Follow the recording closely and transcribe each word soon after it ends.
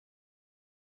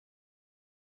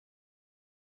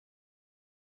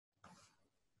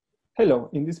Hello,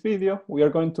 in this video, we are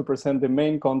going to present the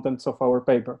main contents of our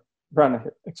paper,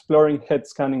 RunAhead, Exploring Head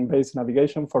Scanning-Based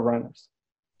Navigation for Runners.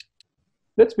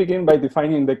 Let's begin by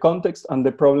defining the context and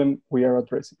the problem we are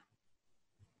addressing.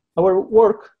 Our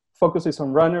work focuses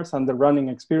on runners and the running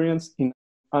experience in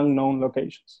unknown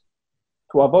locations.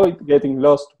 To avoid getting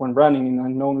lost when running in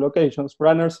unknown locations,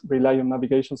 runners rely on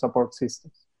navigation support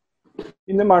systems.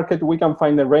 In the market, we can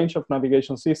find a range of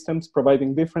navigation systems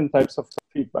providing different types of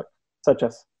feedback, such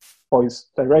as voice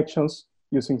directions,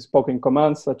 using spoken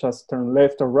commands such as turn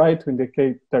left or right to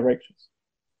indicate directions.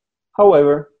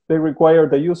 However, they require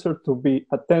the user to be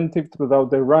attentive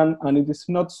throughout the run, and it is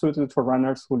not suited for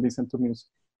runners who listen to music.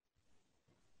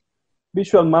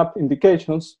 Visual map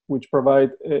indications, which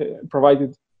provided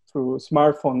through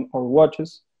smartphone or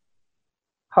watches.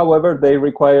 However, they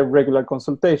require regular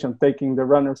consultation, taking the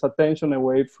runner's attention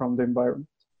away from the environment.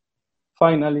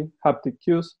 Finally, haptic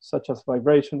cues, such as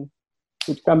vibration,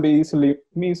 which can be easily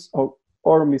missed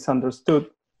or misunderstood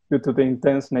due to the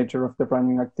intense nature of the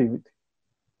running activity.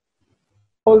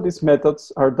 All these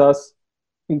methods are thus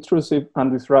intrusive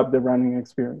and disrupt the running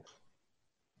experience.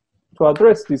 To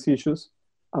address these issues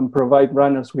and provide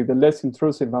runners with a less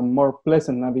intrusive and more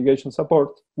pleasant navigation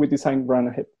support, we designed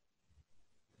RunAhead.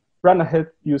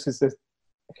 RunAhead uses the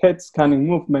head scanning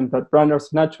movement that runners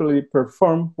naturally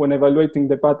perform when evaluating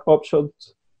the path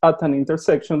options at an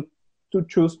intersection to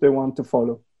choose the one to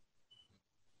follow.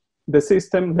 The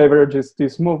system leverages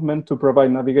this movement to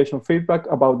provide navigation feedback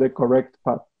about the correct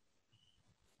path.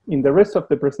 In the rest of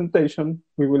the presentation,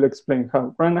 we will explain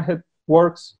how RunAhead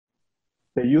works,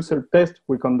 the user test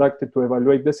we conducted to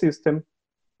evaluate the system,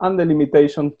 and the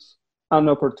limitations and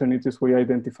opportunities we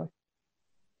identify.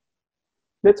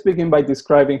 Let's begin by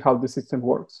describing how the system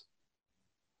works.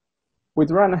 With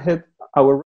RunAhead,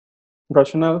 our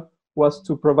rationale was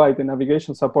to provide a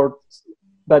navigation support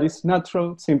that is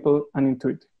natural, simple, and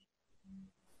intuitive.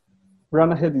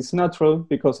 RunAhead is natural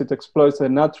because it exploits the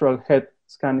natural head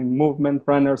scanning movement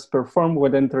runners perform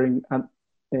when entering an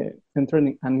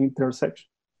intersection.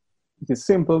 It is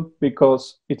simple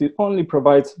because it only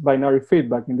provides binary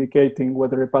feedback indicating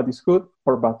whether a path is good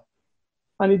or bad.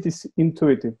 And it is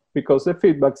intuitive because the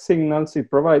feedback signals it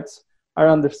provides are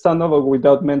understandable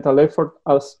without mental effort,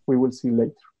 as we will see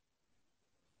later.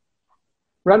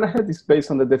 RunAhead is based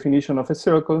on the definition of a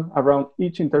circle around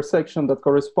each intersection that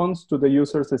corresponds to the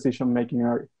user's decision-making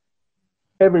area.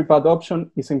 Every path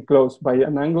option is enclosed by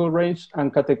an angle range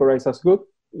and categorized as good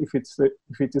if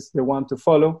it is the one to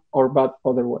follow, or bad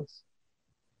otherwise.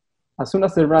 As soon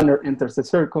as the runner enters the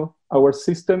circle, our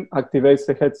system activates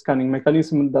the head scanning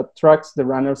mechanism that tracks the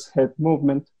runner's head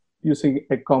movement using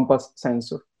a compass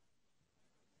sensor.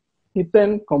 It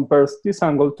then compares this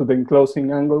angle to the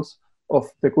enclosing angles of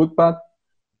the good path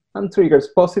and triggers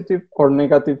positive or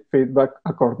negative feedback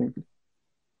accordingly.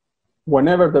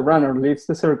 Whenever the runner leaves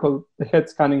the circle, the head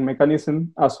scanning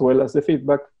mechanism, as well as the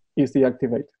feedback, is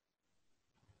deactivated.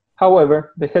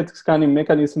 However, the head scanning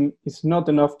mechanism is not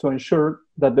enough to ensure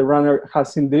that the runner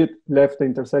has indeed left the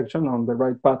intersection on the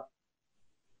right path.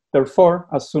 Therefore,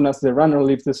 as soon as the runner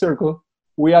leaves the circle,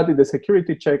 we added a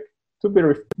security check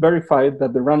to verify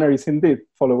that the runner is indeed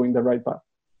following the right path.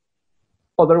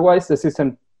 Otherwise, the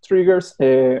system triggers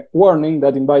a warning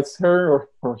that invites her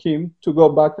or him to go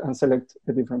back and select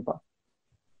a different path.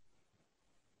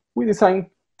 We designed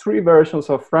 3 versions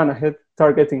of RunAhead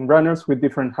targeting runners with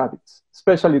different habits,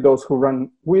 especially those who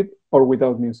run with or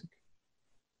without music.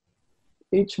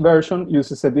 Each version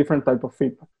uses a different type of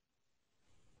feedback.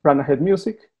 RunAhead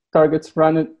Music targets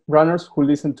runners who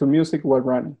listen to music while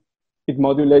running. It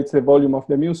modulates the volume of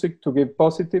the music to give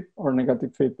positive or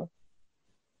negative feedback.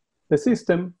 The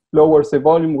system lowers the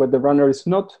volume when the runner is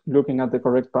not looking at the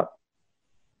correct path.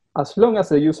 As long as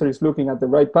the user is looking at the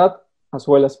right path, as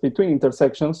well as between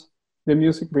intersections, the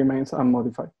music remains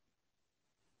unmodified.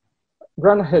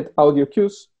 RunAhead Audio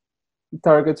Cues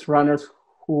targets runners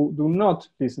who do not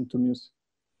listen to music.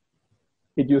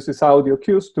 It uses audio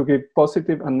cues to give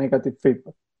positive and negative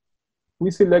feedback.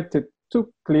 We selected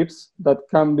 2 clips that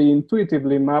can be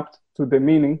intuitively mapped to the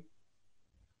meaning: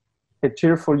 a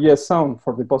cheerful yes sound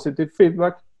for the positive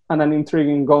feedback and an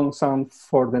intriguing gong sound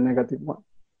for the negative one.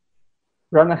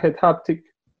 RunAhead Haptic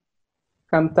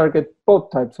can target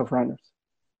both types of runners.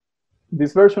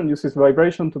 This version uses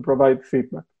vibration to provide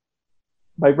feedback.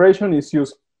 Vibration is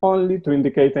used only to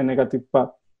indicate a negative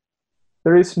path.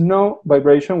 There is no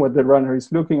vibration when the runner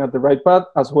is looking at the right path,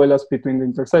 as well as between the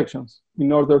intersections,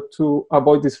 in order to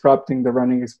avoid disrupting the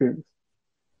running experience.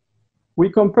 We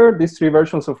compared these 3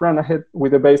 versions of RunAhead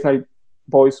with the baseline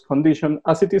voice condition,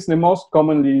 as it is the most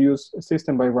commonly used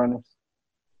system by runners.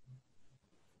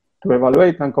 To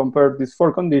evaluate and compare these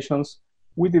 4 conditions,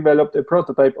 we developed a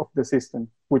prototype of the system,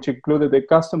 which included a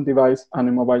custom device and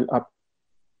a mobile app.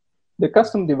 The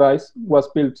custom device was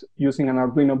built using an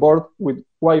Arduino board with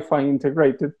Wi-Fi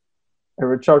integrated, a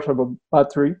rechargeable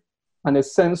battery, and a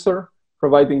sensor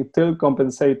providing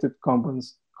tilt-compensated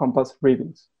compass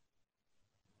readings.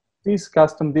 This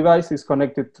custom device is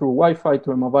connected through Wi-Fi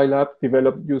to a mobile app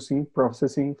developed using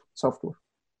processing software.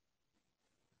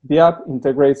 The app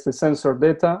integrates the sensor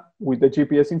data with the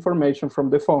GPS information from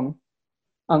the phone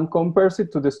and compares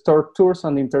it to the stored tours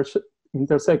and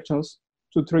intersections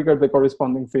to trigger the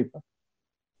corresponding feedback.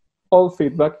 All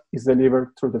feedback is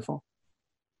delivered through the phone.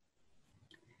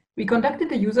 We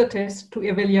conducted a user test to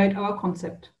evaluate our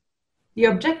concept. The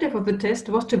objective of the test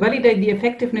was to validate the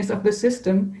effectiveness of the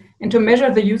system and to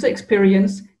measure the user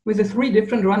experience with the 3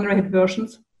 different RunAhead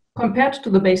versions compared to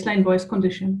the baseline voice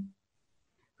condition.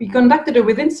 We conducted a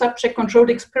within-subject controlled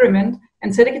experiment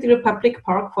and selected a public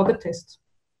park for the test.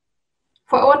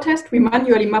 For our test, we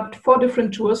manually mapped 4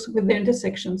 different tours with their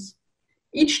intersections.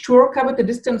 Each tour covered a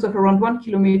distance of around 1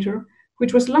 kilometer,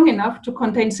 which was long enough to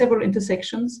contain several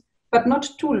intersections, but not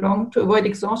too long to avoid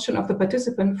exhaustion of the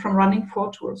participant from running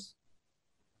 4 tours.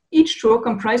 Each tour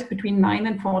comprised between 9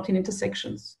 and 14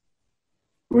 intersections.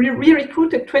 We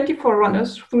recruited 24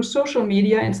 runners through social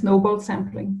media and snowball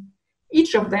sampling.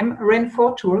 Each of them ran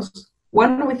 4 tours,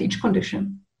 1 with each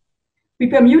condition. We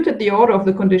permuted the order of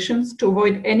the conditions to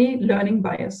avoid any learning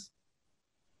bias.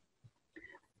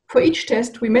 For each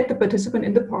test, we met the participant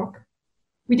in the park.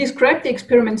 We described the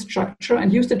experiment structure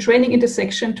and used a training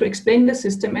intersection to explain the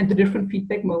system and the different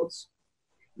feedback modes.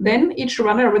 Then each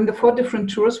runner ran the 4 different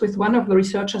tours with one of the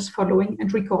researchers following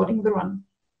and recording the run.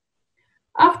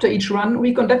 After each run,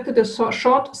 we conducted a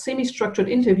short, semi-structured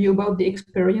interview about the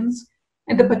experience,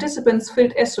 and the participants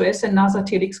filled SOS and NASA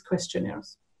TLX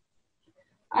questionnaires.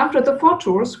 After the 4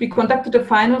 tours, we conducted a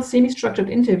final semi-structured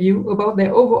interview about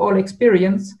their overall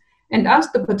experience and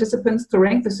asked the participants to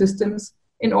rank the systems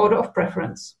in order of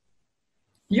preference.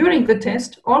 During the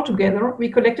test, altogether, we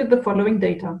collected the following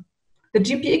data: the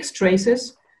GPX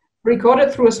traces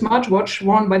recorded through a smartwatch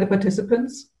worn by the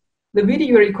participants, the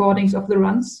video recordings of the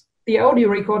runs, the audio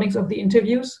recordings of the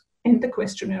interviews, and the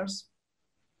questionnaires.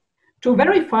 To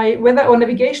verify whether our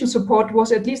navigation support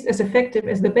was at least as effective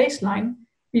as the baseline,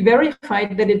 we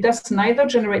verified that it does neither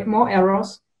generate more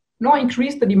errors nor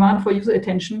increase the demand for user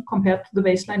attention compared to the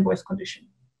baseline voice condition.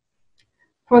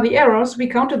 For the errors, we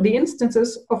counted the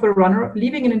instances of a runner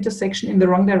leaving an intersection in the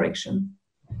wrong direction.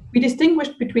 We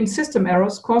distinguished between system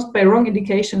errors caused by wrong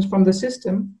indications from the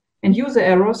system and user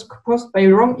errors caused by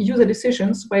wrong user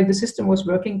decisions while the system was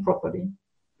working properly.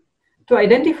 To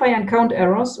identify and count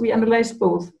errors, we analyzed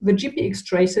both the GPX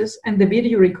traces and the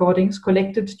video recordings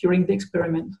collected during the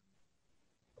experiment.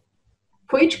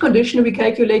 For each condition, we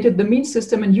calculated the mean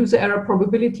system and user error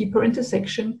probability per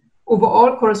intersection over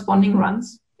all corresponding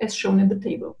runs, as shown in the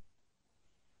table.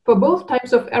 For both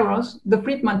types of errors, the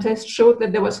Friedman test showed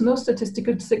that there was no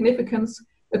statistical significance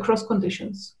across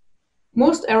conditions.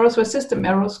 Most errors were system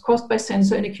errors caused by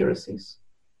sensor inaccuracies.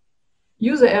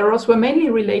 User errors were mainly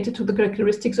related to the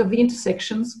characteristics of the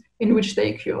intersections in which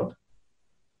they occurred.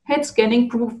 Head scanning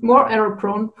proved more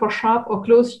error-prone for sharp or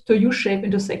close to U-shape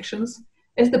intersections,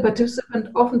 as the participant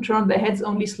often turned their heads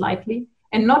only slightly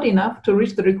and not enough to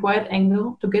reach the required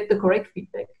angle to get the correct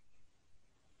feedback.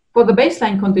 For the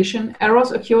baseline condition,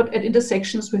 errors occurred at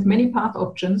intersections with many path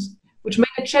options, which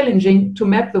made it challenging to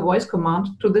map the voice command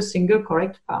to the single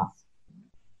correct path.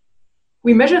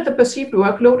 We measured the perceived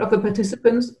workload of the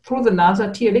participants through the NASA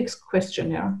TLX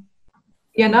questionnaire.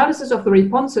 The analysis of the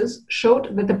responses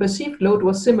showed that the perceived load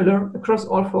was similar across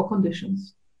all 4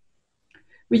 conditions.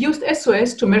 We used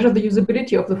SOS to measure the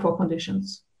usability of the 4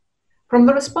 conditions. From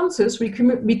the responses, we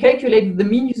calculated the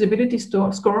mean usability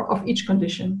score of each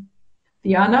condition.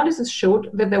 The analysis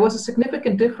showed that there was a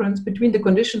significant difference between the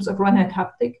conditions of RunAhead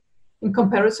haptic in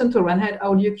comparison to RunAhead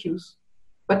audio cues,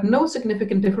 but no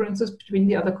significant differences between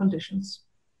the other conditions.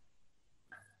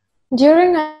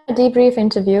 During a debrief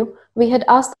interview, we had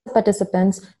asked the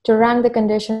participants to rank the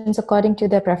conditions according to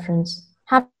their preference.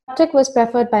 Haptic was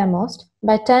preferred by most,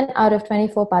 by 10 out of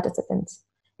 24 participants.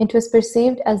 It was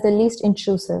perceived as the least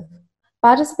intrusive.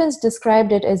 Participants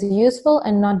described it as useful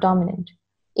and not dominant.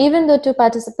 Even though 2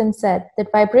 participants said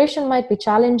that vibration might be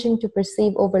challenging to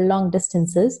perceive over long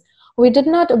distances, we did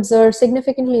not observe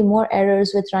significantly more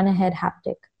errors with RunAhead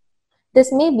haptic.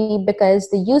 This may be because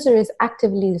the user is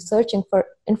actively searching for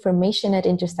information at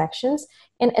intersections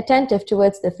and attentive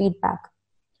towards the feedback.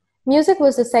 Music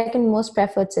was the second most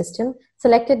preferred system,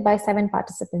 selected by 7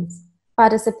 participants.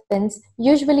 Participants,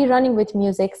 usually running with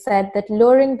music, said that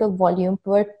lowering the volume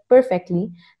worked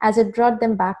perfectly as it brought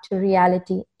them back to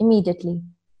reality immediately.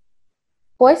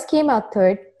 Voice came out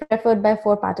third, preferred by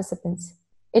 4 participants.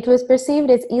 It was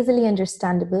perceived as easily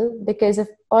understandable because of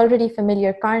already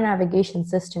familiar car navigation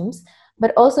systems,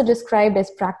 but also described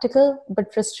as practical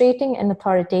but frustrating and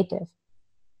authoritative.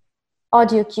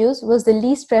 Audio cues was the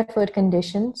least preferred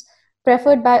conditions,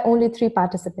 preferred by only 3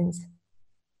 participants.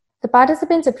 The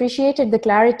participants appreciated the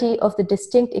clarity of the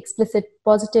distinct, explicit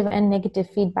positive and negative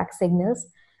feedback signals,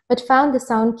 but found the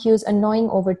sound cues annoying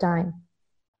over time.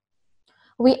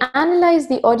 We analyzed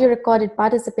the audio recorded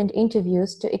participant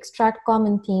interviews to extract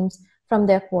common themes from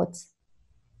their quotes.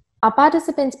 Our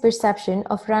participants' perception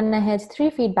of RunAhead's 3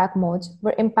 feedback modes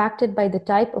were impacted by the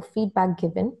type of feedback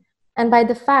given and by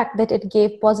the fact that it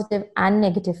gave positive and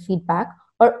negative feedback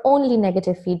or only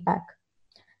negative feedback.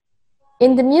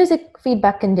 In the music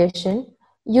feedback condition,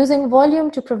 using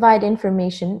volume to provide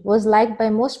information was liked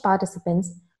by most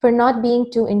participants for not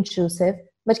being too intrusive,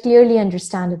 but clearly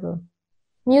understandable.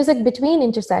 Music between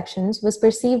intersections was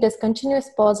perceived as continuous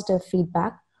positive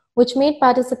feedback, which made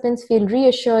participants feel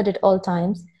reassured at all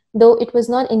times, though it was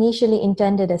not initially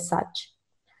intended as such.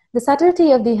 The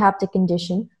subtlety of the haptic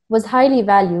condition was highly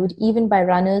valued even by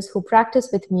runners who practice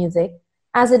with music,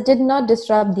 as it did not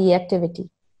disrupt the activity.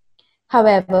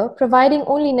 However, providing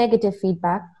only negative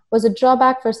feedback was a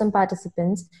drawback for some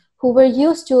participants who were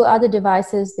used to other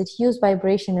devices that use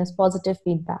vibration as positive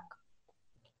feedback.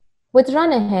 With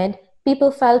RunAhead,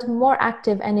 people felt more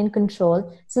active and in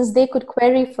control since they could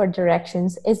query for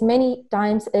directions as many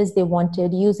times as they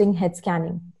wanted using head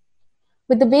scanning.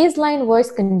 With the baseline voice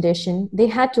condition, they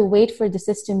had to wait for the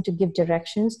system to give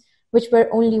directions, which were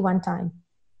only one time.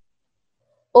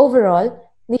 Overall,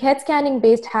 the head scanning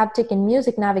based haptic and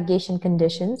music navigation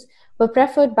conditions were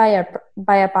preferred by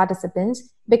our participants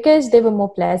because they were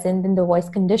more pleasant than the voice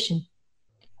condition.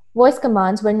 Voice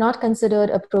commands were not considered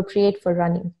appropriate for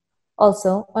running.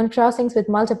 Also, on crossings with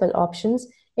multiple options,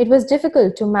 it was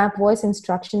difficult to map voice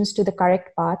instructions to the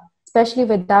correct path, especially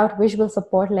without visual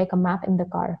support like a map in the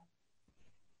car.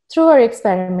 Through our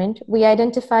experiment, we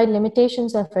identified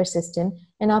limitations of our system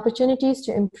and opportunities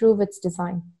to improve its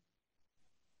design.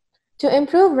 To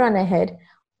improve RunAhead,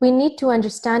 we need to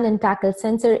understand and tackle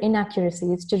sensor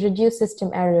inaccuracies to reduce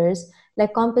system errors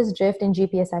like compass drift and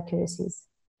GPS accuracies.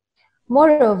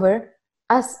 Moreover,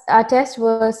 our test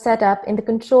was set up in the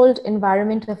controlled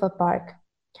environment of a park.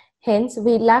 Hence,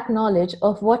 we lack knowledge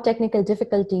of what technical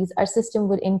difficulties our system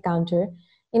would encounter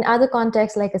in other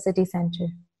contexts like a city center.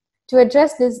 To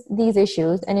address these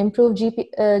issues and improve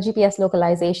GPS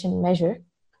localization measure,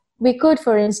 we could,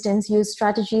 for instance, use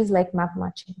strategies like map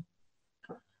matching.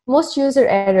 Most user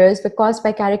errors were caused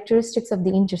by characteristics of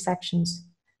the intersections.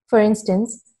 For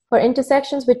instance, for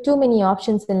intersections with too many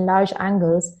options and large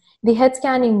angles, the head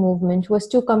scanning movement was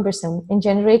too cumbersome and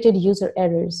generated user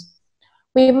errors.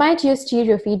 We might use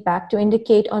stereo feedback to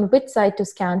indicate on which side to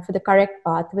scan for the correct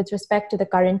path with respect to the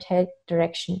current head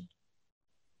direction.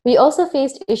 We also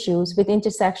faced issues with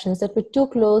intersections that were too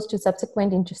close to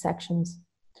subsequent intersections.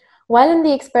 While in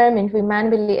the experiment we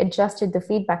manually adjusted the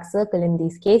feedback circle in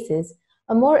these cases,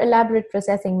 a more elaborate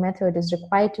processing method is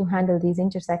required to handle these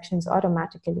intersections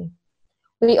automatically.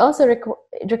 We also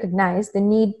recognize the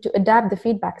need to adapt the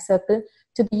feedback circle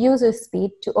to the user's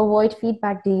speed to avoid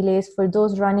feedback delays for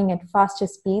those running at faster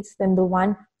speeds than the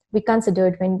one we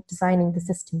considered when designing the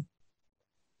system.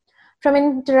 From an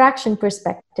interaction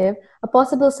perspective, a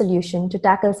possible solution to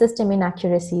tackle system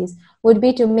inaccuracies would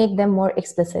be to make them more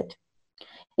explicit.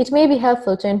 It may be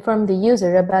helpful to inform the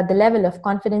user about the level of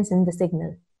confidence in the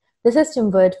signal. The system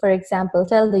would, for example,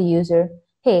 tell the user,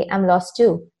 "Hey, I'm lost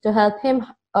too," to help him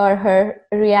or her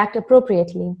react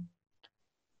appropriately.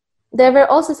 There were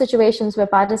also situations where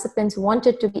participants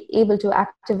wanted to be able to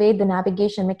activate the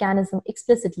navigation mechanism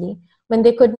explicitly when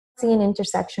they could not see an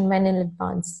intersection when in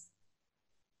advance.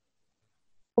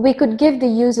 We could give the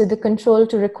user the control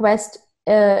to request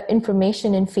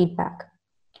information and feedback.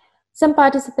 Some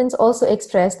participants also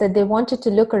expressed that they wanted to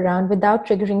look around without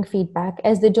triggering feedback,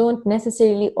 as they don't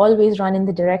necessarily always run in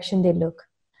the direction they look.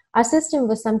 Our system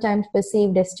was sometimes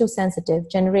perceived as too sensitive,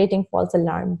 generating false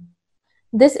alarm.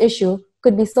 This issue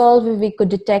could be solved if we could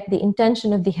detect the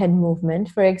intention of the head movement.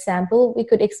 For example, we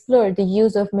could explore the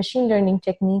use of machine learning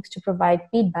techniques to provide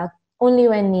feedback only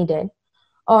when needed,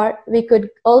 or we could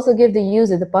also give the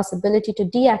user the possibility to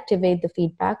deactivate the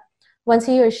feedback once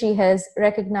he or she has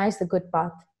recognized the good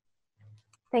path.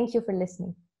 Thank you for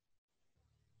listening.